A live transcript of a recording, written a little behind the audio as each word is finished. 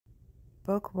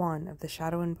Book 1 of the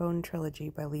Shadow and Bone Trilogy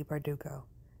by Leigh Bardugo,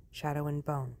 Shadow and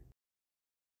Bone.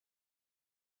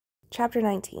 Chapter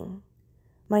 19.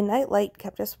 My night light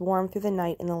kept us warm through the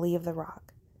night in the lee of the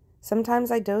rock. Sometimes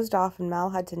I dozed off and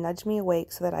Mal had to nudge me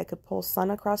awake so that I could pull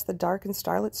sun across the dark and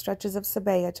starlit stretches of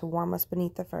Sabea to warm us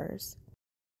beneath the firs.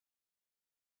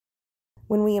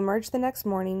 When we emerged the next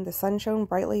morning, the sun shone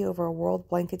brightly over a world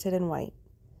blanketed in white.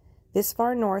 This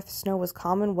far north, snow was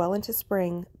common well into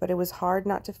spring, but it was hard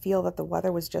not to feel that the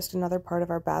weather was just another part of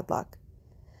our bad luck.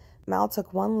 Mal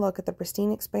took one look at the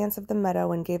pristine expanse of the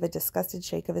meadow and gave a disgusted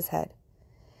shake of his head.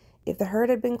 If the herd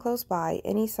had been close by,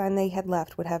 any sign they had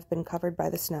left would have been covered by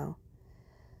the snow.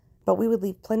 But we would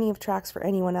leave plenty of tracks for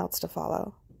anyone else to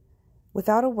follow.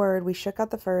 Without a word, we shook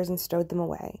out the furs and stowed them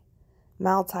away.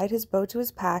 Mal tied his bow to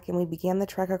his pack and we began the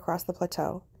trek across the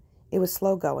plateau. It was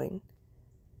slow going.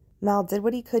 Mal did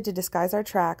what he could to disguise our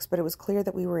tracks, but it was clear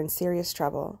that we were in serious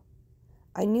trouble.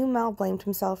 I knew Mal blamed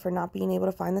himself for not being able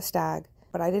to find the stag,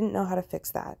 but I didn't know how to fix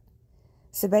that.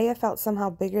 Sabea felt somehow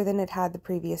bigger than it had the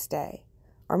previous day,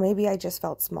 or maybe I just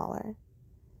felt smaller.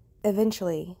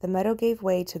 Eventually, the meadow gave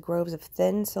way to groves of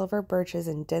thin silver birches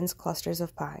and dense clusters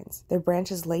of pines, their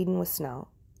branches laden with snow.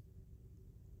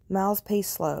 Mal's pace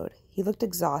slowed. He looked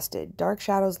exhausted, dark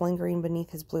shadows lingering beneath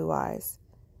his blue eyes.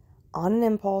 On an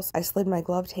impulse, I slid my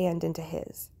gloved hand into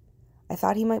his. I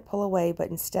thought he might pull away, but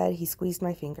instead he squeezed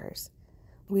my fingers.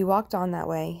 We walked on that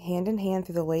way, hand in hand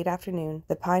through the late afternoon,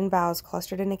 the pine boughs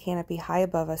clustered in a canopy high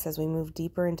above us as we moved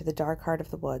deeper into the dark heart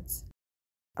of the woods.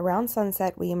 Around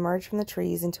sunset, we emerged from the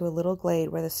trees into a little glade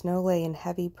where the snow lay in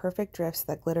heavy, perfect drifts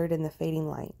that glittered in the fading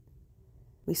light.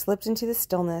 We slipped into the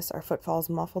stillness, our footfalls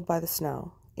muffled by the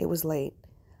snow. It was late.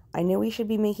 I knew we should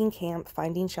be making camp,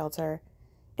 finding shelter.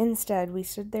 Instead, we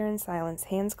stood there in silence,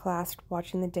 hands clasped,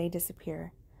 watching the day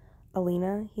disappear.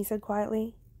 "Alina," he said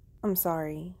quietly, "I'm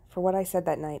sorry for what I said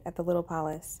that night at the little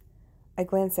palace." I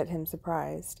glanced at him,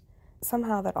 surprised.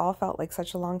 Somehow that all felt like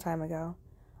such a long time ago.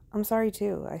 "I'm sorry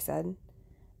too," I said. "And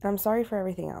I'm sorry for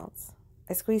everything else."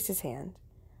 I squeezed his hand.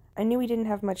 I knew we didn't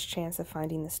have much chance of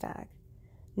finding the stag.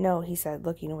 "No," he said,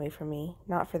 looking away from me.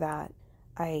 "Not for that.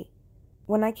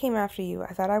 When I came after you,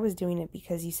 I thought I was doing it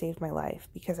because you saved my life,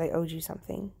 because I owed you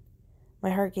something."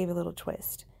 My heart gave a little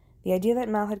twist. The idea that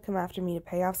Mal had come after me to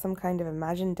pay off some kind of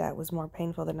imagined debt was more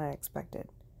painful than I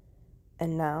expected.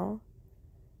 And now?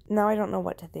 Now I don't know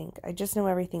what to think. I just know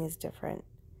everything is different.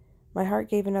 My heart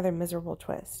gave another miserable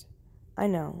twist. "I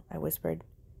know," I whispered.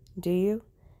 "Do you?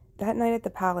 That night at the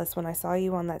palace when I saw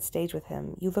you on that stage with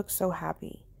him, you looked so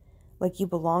happy. Like you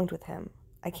belonged with him.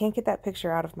 I can't get that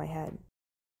picture out of my head."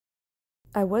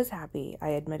 "I was happy,"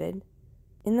 I admitted.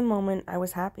 "In the moment, I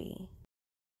was happy.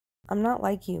 I'm not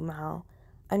like you, Mal.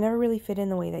 I never really fit in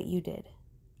the way that you did.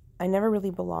 I never really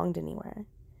belonged anywhere.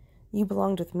 You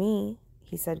belonged with me,"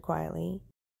 he said quietly.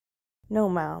 "No,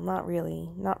 Mal, not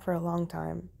really. Not for a long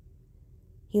time."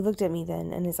 He looked at me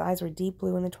then, and his eyes were deep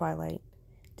blue in the twilight.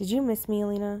 "Did you miss me,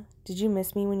 Alina? Did you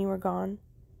miss me when you were gone?"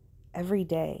 "Every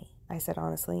day," I said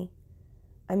honestly.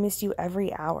 "I missed you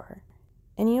every hour.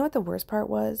 And you know what the worst part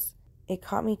was? It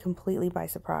caught me completely by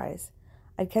surprise.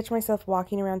 I'd catch myself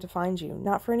walking around to find you,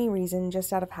 not for any reason,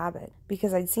 just out of habit,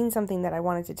 because I'd seen something that I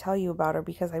wanted to tell you about or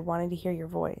because I wanted to hear your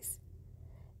voice.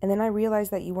 And then I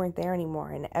realized that you weren't there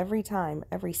anymore, and every time,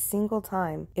 every single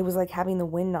time, it was like having the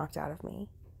wind knocked out of me.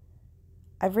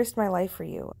 I've risked my life for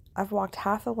you. I've walked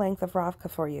half the length of Ravka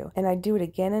for you, and I'd do it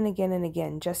again and again and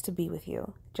again just to be with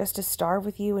you, just to starve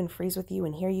with you and freeze with you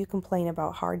and hear you complain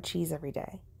about hard cheese every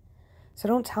day. So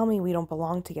don't tell me we don't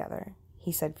belong together,"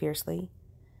 he said fiercely.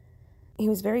 He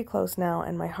was very close now,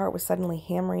 and my heart was suddenly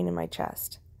hammering in my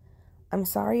chest. "I'm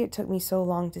sorry it took me so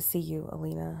long to see you,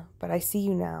 Alina, but I see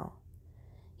you now."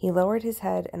 He lowered his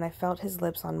head, and I felt his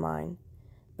lips on mine.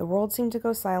 The world seemed to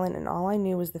go silent, and all I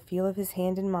knew was the feel of his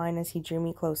hand in mine as he drew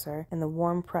me closer, and the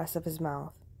warm press of his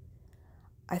mouth.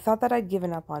 I thought that I'd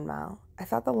given up on Mal. I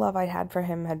thought the love I'd had for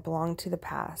him had belonged to the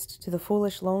past, to the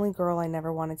foolish, lonely girl I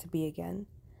never wanted to be again.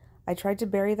 I tried to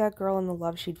bury that girl in the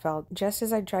love she'd felt, just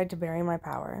as I'd tried to bury my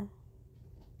power.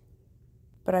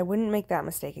 But I wouldn't make that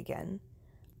mistake again.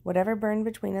 Whatever burned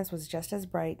between us was just as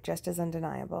bright, just as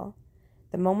undeniable.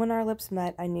 The moment our lips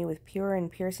met, I knew with pure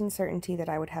and piercing certainty that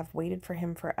I would have waited for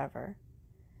him forever.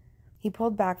 He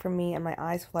pulled back from me, and my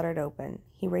eyes fluttered open.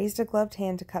 He raised a gloved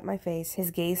hand to cut my face,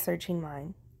 his gaze searching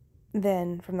mine.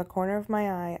 Then, from the corner of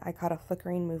my eye, I caught a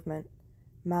flickering movement.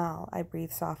 "Mal," I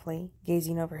breathed softly,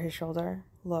 gazing over his shoulder.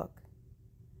 "Look."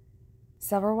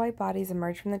 Several white bodies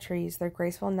emerged from the trees, their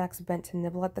graceful necks bent to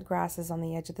nibble at the grasses on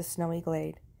the edge of the snowy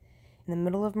glade. In the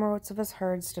middle of Morozsova's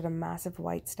herd stood a massive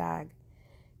white stag.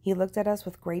 He looked at us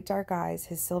with great dark eyes,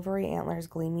 his silvery antlers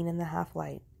gleaming in the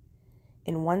half-light.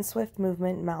 In one swift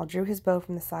movement, Mal drew his bow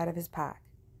from the side of his pack.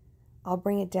 "I'll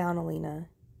bring it down, Alina.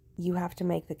 You have to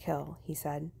make the kill," he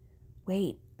said.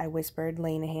 "Wait," I whispered,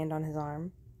 laying a hand on his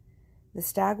arm. The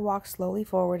stag walked slowly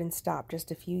forward and stopped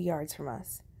just a few yards from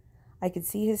us. I could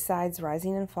see his sides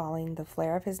rising and falling, the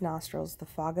flare of his nostrils, the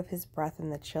fog of his breath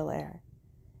in the chill air.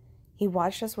 He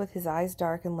watched us with his eyes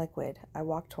dark and liquid. I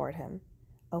walked toward him.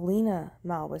 "Alina,"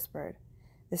 Mal whispered.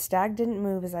 The stag didn't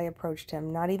move as I approached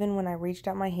him, not even when I reached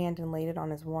out my hand and laid it on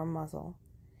his warm muzzle.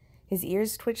 His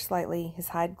ears twitched slightly, his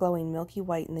hide glowing milky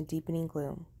white in the deepening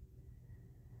gloom.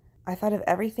 I thought of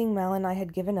everything Mal and I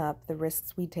had given up, the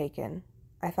risks we'd taken.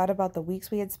 I thought about the weeks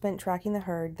we had spent tracking the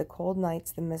herd, the cold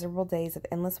nights, the miserable days of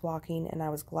endless walking, and I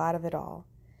was glad of it all.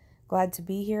 Glad to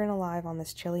be here and alive on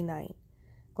this chilly night.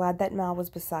 Glad that Mal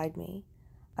was beside me.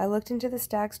 I looked into the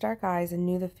stag's dark eyes and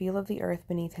knew the feel of the earth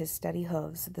beneath his steady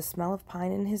hooves, the smell of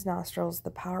pine in his nostrils, the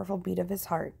powerful beat of his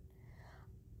heart.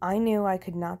 I knew I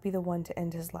could not be the one to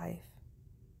end his life.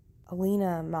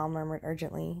 "Alina," Mal murmured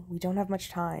urgently, "we don't have much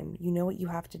time. You know what you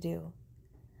have to do."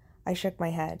 I shook my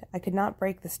head. I could not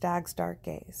break the stag's dark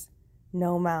gaze.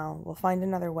 "No, Mal, we'll find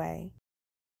another way."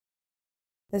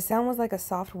 The sound was like a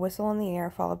soft whistle in the air,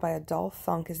 followed by a dull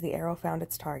thunk as the arrow found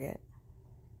its target.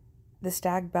 The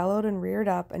stag bellowed and reared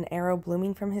up, an arrow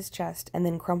blooming from his chest, and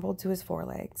then crumpled to his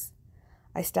forelegs.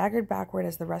 I staggered backward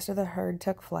as the rest of the herd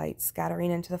took flight,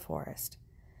 scattering into the forest.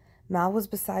 Mal was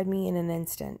beside me in an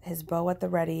instant, his bow at the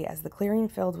ready, as the clearing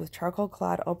filled with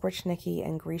charcoal-clad oprichniki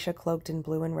and Grisha cloaked in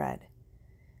blue and red.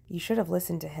 "You should have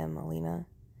listened to him, Alina."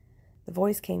 The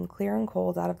voice came clear and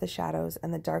cold out of the shadows,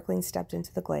 and the Darkling stepped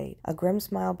into the glade, a grim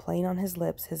smile playing on his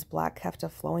lips, his black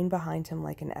kefta flowing behind him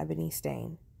like an ebony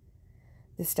stain.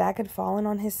 The stag had fallen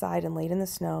on his side and laid in the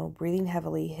snow, breathing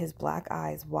heavily, his black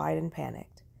eyes wide and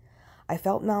panicked. I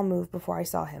felt Mal move before I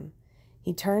saw him.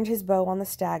 He turned his bow on the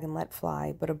stag and let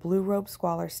fly, but a blue-robed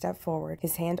squaller stepped forward,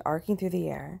 his hand arcing through the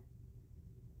air.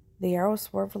 The arrow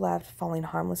swerved left, falling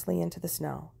harmlessly into the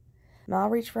snow. Mal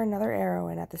reached for another arrow,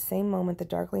 and at the same moment the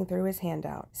Darkling threw his hand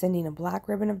out, sending a black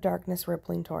ribbon of darkness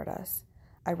rippling toward us.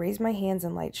 I raised my hands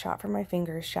and light shot from my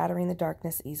fingers, shattering the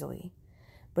darkness easily.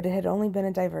 But it had only been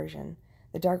a diversion.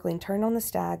 The Darkling turned on the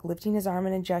stag, lifting his arm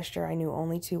in a gesture I knew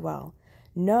only too well.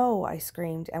 "No!" I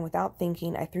screamed, and without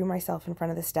thinking, I threw myself in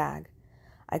front of the stag.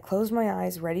 I closed my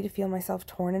eyes, ready to feel myself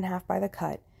torn in half by the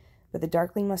cut, but the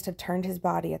Darkling must have turned his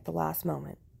body at the last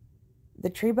moment. The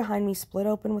tree behind me split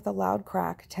open with a loud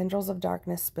crack, tendrils of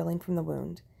darkness spilling from the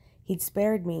wound. He'd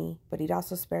spared me, but he'd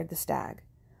also spared the stag.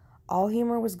 All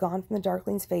humor was gone from the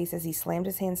Darkling's face as he slammed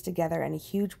his hands together, and a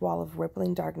huge wall of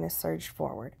rippling darkness surged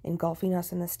forward, engulfing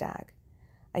us and the stag.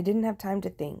 I didn't have time to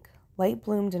think. Light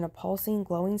bloomed in a pulsing,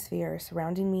 glowing sphere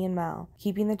surrounding me and Mal,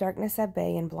 keeping the darkness at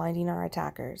bay and blinding our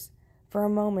attackers. For a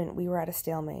moment, we were at a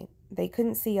stalemate. They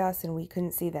couldn't see us, and we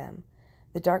couldn't see them.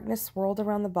 The darkness swirled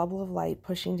around the bubble of light,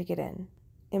 pushing to get in.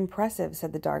 "Impressive,"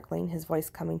 said the Darkling, his voice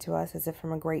coming to us as if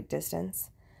from a great distance.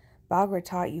 "Bagra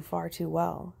taught you far too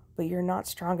well, but you're not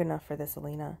strong enough for this,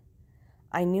 Alina."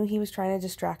 I knew he was trying to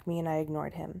distract me, and I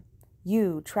ignored him.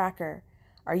 "You, tracker,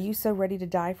 are you so ready to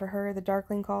die for her?" the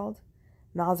Darkling called.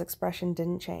 Mal's expression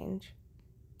didn't change.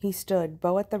 He stood,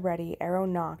 bow at the ready, arrow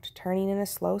nocked, turning in a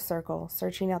slow circle,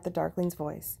 searching out the Darkling's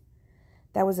voice.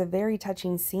 "That was a very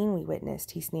touching scene we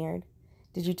witnessed," he sneered.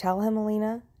 "Did you tell him,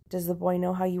 Alina? Does the boy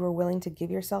know how you were willing to give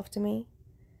yourself to me?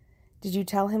 Did you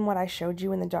tell him what I showed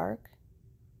you in the dark?"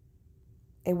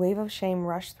 A wave of shame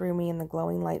rushed through me, and the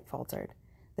glowing light faltered.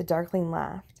 The Darkling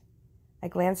laughed. I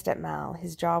glanced at Mal.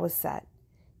 His jaw was set.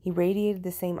 He radiated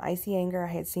the same icy anger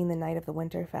I had seen the night of the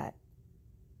winter fete.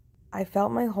 I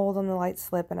felt my hold on the light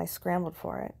slip, and I scrambled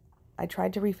for it. I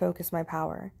tried to refocus my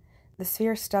power. The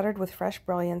sphere stuttered with fresh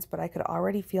brilliance, but I could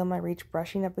already feel my reach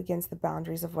brushing up against the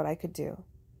boundaries of what I could do.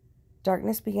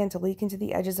 Darkness began to leak into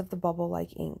the edges of the bubble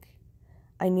like ink.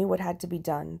 I knew what had to be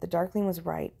done. The Darkling was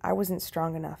right. I wasn't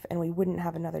strong enough, and we wouldn't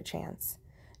have another chance.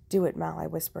 "Do it, Mal," I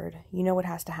whispered. "You know what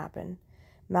has to happen."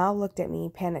 Mal looked at me,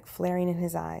 panic flaring in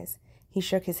his eyes. He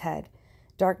shook his head.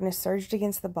 Darkness surged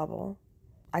against the bubble.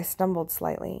 I stumbled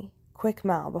slightly. "Quick,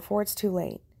 Mal, before it's too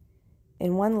late."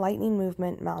 In one lightning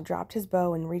movement, Mal dropped his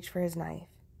bow and reached for his knife.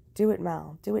 "Do it,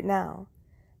 Mal. Do it now."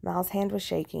 Mal's hand was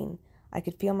shaking. I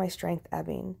could feel my strength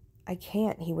ebbing. "I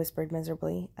can't," he whispered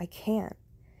miserably. "I can't."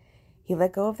 He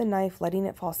let go of the knife, letting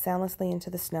it fall soundlessly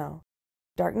into the snow.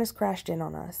 Darkness crashed in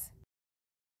on us.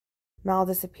 Mal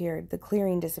disappeared. The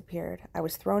clearing disappeared. I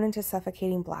was thrown into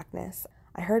suffocating blackness.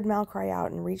 I heard Mal cry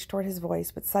out and reached toward his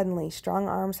voice, but suddenly strong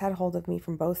arms had hold of me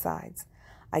from both sides.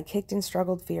 I kicked and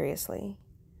struggled furiously.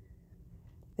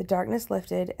 The darkness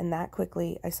lifted, and that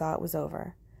quickly I saw it was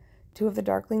over. 2 of the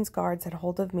Darkling's guards had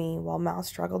hold of me, while Mal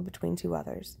struggled between 2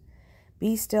 others.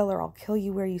 "Be still, or I'll kill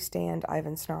you where you stand,"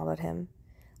 Ivan snarled at him.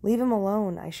 "Leave him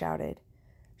alone," I shouted.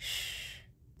 "Shh."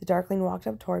 The Darkling walked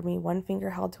up toward me, one finger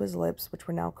held to his lips, which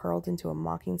were now curled into a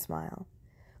mocking smile.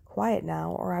 "Quiet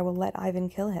now, or I will let Ivan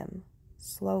kill him."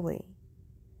 Slowly.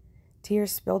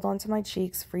 Tears spilled onto my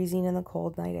cheeks, freezing in the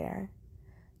cold night air.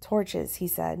 "Torches," he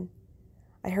said.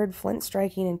 I heard flint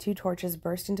striking, and 2 torches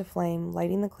burst into flame,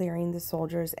 lighting the clearing, the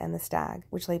soldiers, and the stag,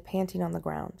 which lay panting on the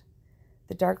ground.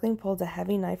 The Darkling pulled a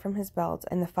heavy knife from his belt,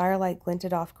 and the firelight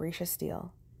glinted off Grisha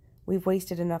steel. "We've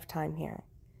wasted enough time here."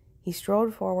 He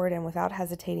strode forward and without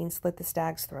hesitating slit the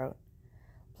stag's throat.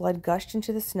 Blood gushed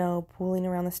into the snow, pooling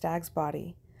around the stag's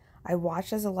body. I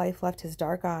watched as the life left his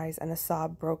dark eyes, and a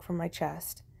sob broke from my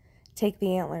chest. "Take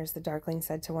the antlers," the Darkling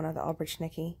said to one of the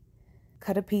Obrachnicki.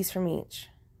 "Cut a piece from each."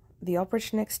 The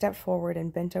Obrachnik stepped forward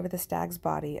and bent over the stag's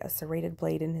body, a serrated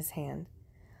blade in his hand.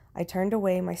 I turned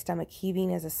away, my stomach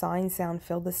heaving as a sawing sound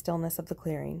filled the stillness of the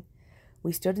clearing.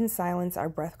 We stood in silence, our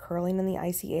breath curling in the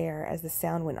icy air as the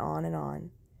sound went on and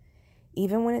on.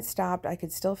 Even when it stopped, I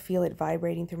could still feel it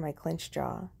vibrating through my clenched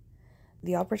jaw.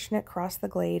 The Obrachnik crossed the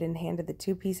glade and handed the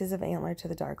 2 pieces of antler to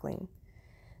the Darkling.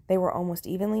 They were almost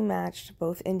evenly matched,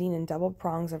 both ending in double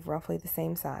prongs of roughly the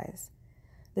same size.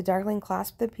 The Darkling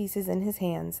clasped the pieces in his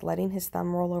hands, letting his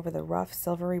thumb roll over the rough,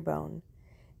 silvery bone.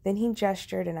 Then he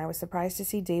gestured, and I was surprised to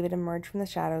see David emerge from the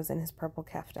shadows in his purple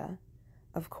kefta.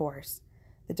 Of course.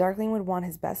 The Darkling would want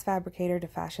his best fabricator to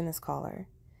fashion this collar.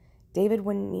 David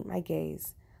wouldn't meet my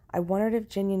gaze. I wondered if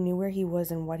Jinya knew where he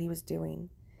was and what he was doing.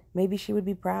 Maybe she would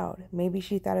be proud. Maybe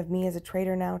she thought of me as a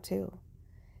traitor now, too.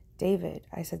 "David,"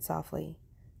 I said softly,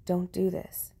 "don't do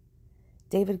this."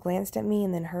 David glanced at me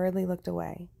and then hurriedly looked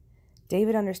away.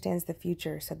 "David understands the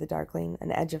future," said the Darkling,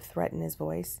 an edge of threat in his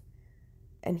voice.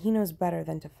 "And he knows better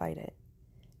than to fight it."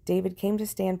 David came to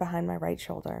stand behind my right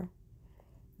shoulder.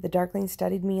 The Darkling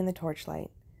studied me in the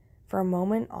torchlight. For a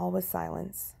moment, all was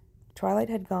silence. Twilight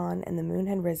had gone, and the moon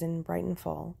had risen, bright and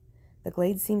full. The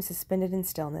glade seemed suspended in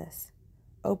stillness.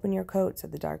 "Open your coat,"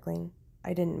 said the Darkling.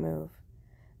 I didn't move.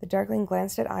 The Darkling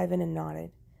glanced at Ivan and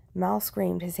nodded. Mal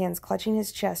screamed, his hands clutching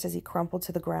his chest as he crumpled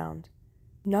to the ground.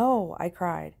 "No!" I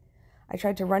cried. I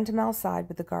tried to run to Mal's side,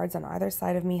 but the guards on either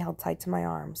side of me held tight to my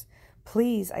arms.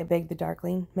 "Please," I begged the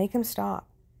Darkling, "make him stop."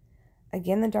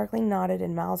 Again the Darkling nodded,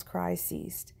 and Mal's cries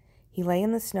ceased. He lay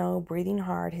in the snow, breathing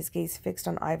hard, his gaze fixed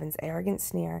on Ivan's arrogant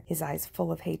sneer, his eyes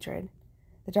full of hatred.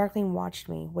 The Darkling watched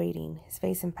me, waiting, his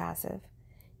face impassive.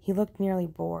 He looked nearly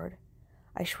bored.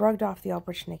 I shrugged off the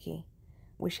Obrachnicki.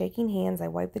 With shaking hands, I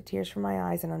wiped the tears from my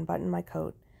eyes and unbuttoned my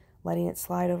coat, letting it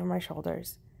slide over my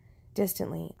shoulders.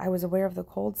 Distantly, I was aware of the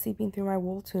cold seeping through my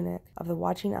wool tunic, of the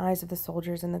watching eyes of the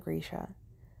soldiers in the Grisha.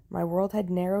 My world had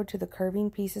narrowed to the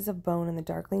curving pieces of bone in the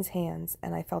Darkling's hands,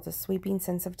 and I felt a sweeping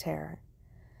sense of terror.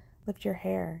 "Lift your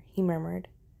hair," he murmured.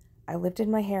 I lifted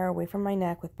my hair away from my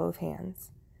neck with both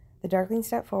hands. The Darkling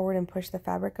stepped forward and pushed the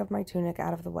fabric of my tunic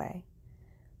out of the way.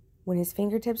 When his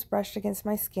fingertips brushed against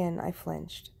my skin, I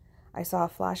flinched. I saw a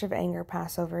flash of anger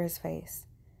pass over his face.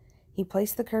 He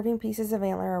placed the curving pieces of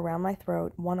antler around my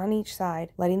throat, one on each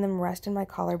side, letting them rest in my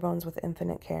collarbones with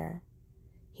infinite care.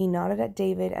 He nodded at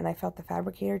David, and I felt the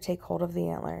fabricator take hold of the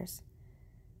antlers.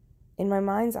 In my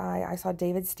mind's eye, I saw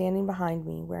David standing behind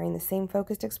me, wearing the same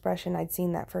focused expression I'd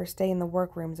seen that first day in the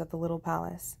workrooms of the little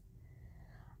palace.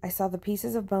 I saw the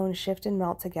pieces of bone shift and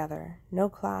melt together. No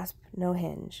clasp, no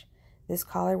hinge. This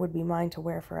collar would be mine to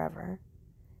wear forever.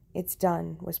 "It's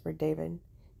done," whispered David.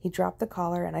 He dropped the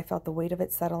collar, and I felt the weight of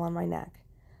it settle on my neck.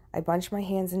 I bunched my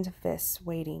hands into fists,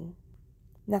 waiting.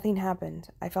 Nothing happened.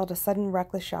 I felt a sudden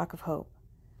reckless shock of hope.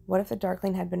 What if the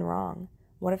Darkling had been wrong?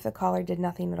 What if the collar did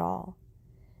nothing at all?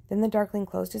 Then the Darkling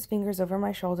closed his fingers over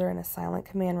my shoulder, and a silent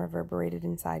command reverberated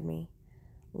inside me.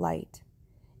 Light.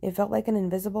 It felt like an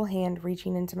invisible hand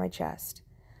reaching into my chest.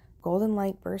 Golden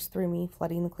light burst through me,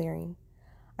 flooding the clearing.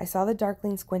 I saw the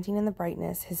Darkling squinting in the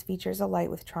brightness, his features alight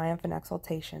with triumph and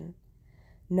exultation.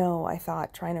 No, I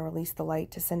thought, trying to release the light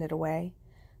to send it away.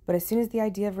 But as soon as the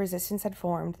idea of resistance had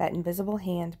formed, that invisible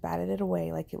hand batted it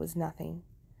away like it was nothing.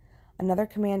 Another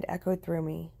command echoed through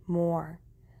me. More.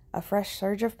 A fresh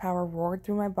surge of power roared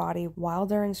through my body,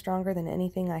 wilder and stronger than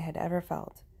anything I had ever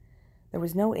felt. There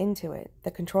was no end to it.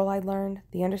 The control I'd learned,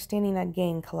 the understanding I'd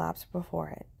gained collapsed before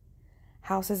it.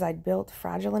 Houses I'd built,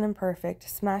 fragile and imperfect,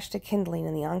 smashed to kindling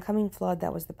in the oncoming flood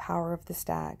that was the power of the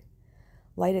stag.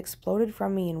 Light exploded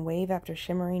from me in wave after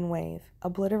shimmering wave,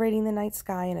 obliterating the night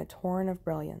sky in a torrent of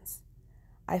brilliance.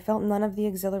 I felt none of the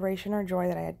exhilaration or joy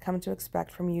that I had come to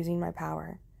expect from using my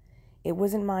power. It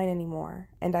wasn't mine anymore,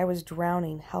 and I was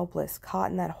drowning, helpless, caught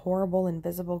in that horrible,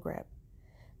 invisible grip.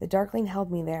 The Darkling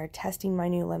held me there, testing my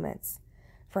new limits.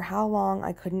 For how long,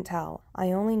 I couldn't tell.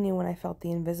 I only knew when I felt the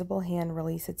invisible hand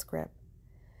release its grip.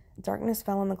 Darkness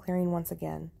fell on the clearing once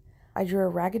again. I drew a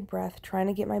ragged breath, trying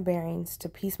to get my bearings, to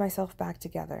piece myself back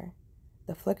together.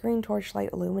 The flickering torchlight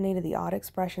illuminated the odd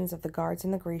expressions of the guards in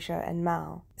the Grisha and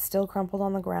Mal, still crumpled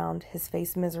on the ground, his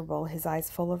face miserable, his eyes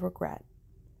full of regret.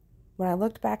 When I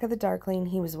looked back at the Darkling,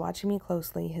 he was watching me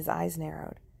closely, his eyes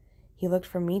narrowed. He looked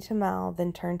from me to Mal,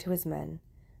 then turned to his men.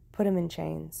 Put him in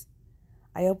chains.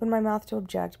 I opened my mouth to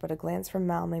object, but a glance from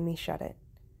Mal made me shut it.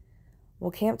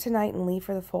 We'll camp tonight and leave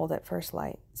for the fold at first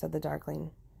light, said the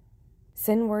Darkling.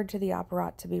 Send word to the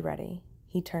apparat to be ready.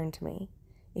 He turned to me.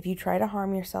 If you try to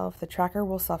harm yourself, the tracker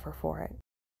will suffer for it.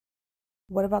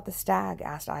 What about the stag?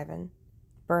 Asked Ivan.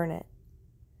 Burn it.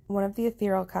 One of the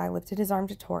ethereal Kai lifted his arm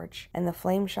to torch, and the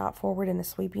flame shot forward in a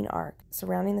sweeping arc,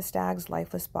 surrounding the stag's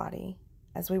lifeless body.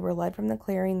 As we were led from the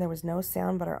clearing, there was no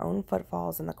sound but our own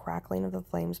footfalls and the crackling of the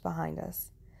flames behind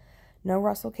us. No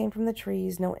rustle came from the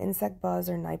trees, no insect buzz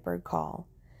or nightbird call.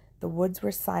 The woods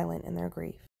were silent in their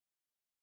grief.